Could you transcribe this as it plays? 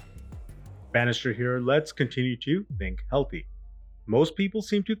Bannister here. Let's continue to think healthy. Most people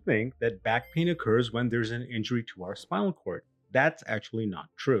seem to think that back pain occurs when there's an injury to our spinal cord. That's actually not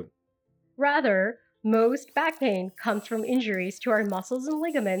true. Rather, most back pain comes from injuries to our muscles and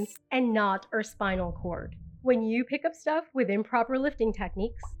ligaments and not our spinal cord. When you pick up stuff with improper lifting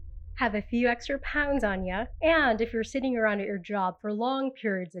techniques, have a few extra pounds on you, and if you're sitting around at your job for long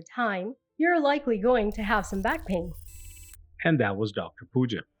periods of time, you're likely going to have some back pain. And that was Dr.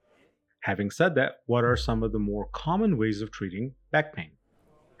 Puja. Having said that, what are some of the more common ways of treating back pain?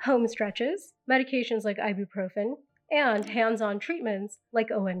 Home stretches, medications like ibuprofen, and hands on treatments like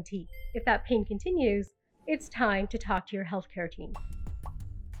OMT. If that pain continues, it's time to talk to your healthcare team.